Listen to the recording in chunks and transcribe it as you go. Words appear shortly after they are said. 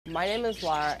My name is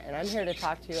Laura, and I'm here to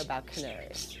talk to you about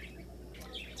canaries.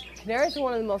 Canaries are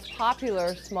one of the most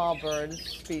popular small bird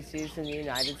species in the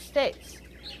United States.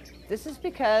 This is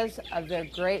because of their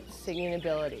great singing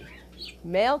ability.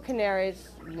 Male canaries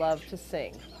love to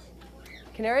sing.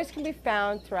 Canaries can be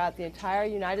found throughout the entire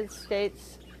United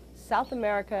States, South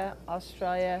America,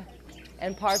 Australia,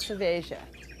 and parts of Asia.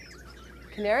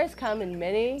 Canaries come in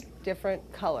many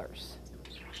different colors.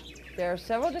 There are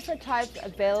several different types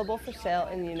available for sale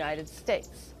in the United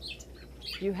States.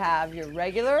 You have your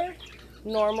regular,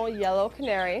 normal yellow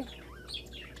canary.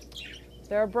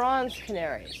 There are bronze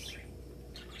canaries.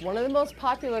 One of the most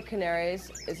popular canaries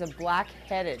is a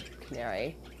black-headed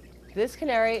canary. This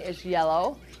canary is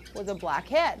yellow with a black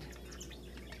head.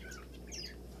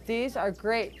 These are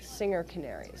great singer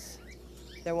canaries.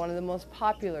 They're one of the most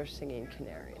popular singing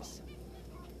canaries.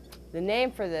 The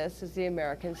name for this is the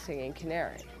American singing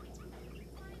canary.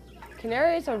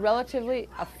 Canaries are relatively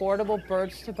affordable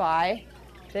birds to buy.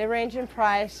 They range in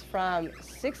price from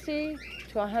 $60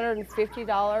 to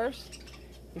 $150.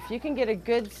 If you can get a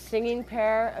good singing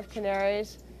pair of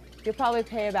canaries, you'll probably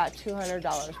pay about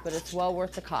 $200, but it's well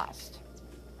worth the cost.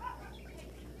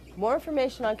 More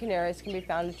information on canaries can be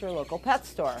found at your local pet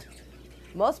store.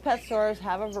 Most pet stores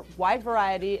have a wide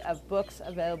variety of books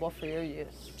available for your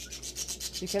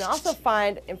use. You can also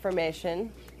find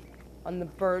information on the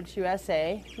Birds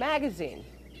USA magazine.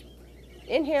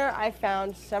 In here, I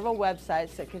found several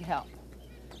websites that could help.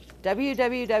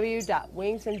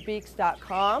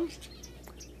 www.wingsandbeaks.com,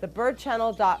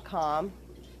 thebirdchannel.com,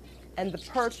 and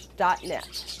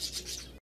theperch.net.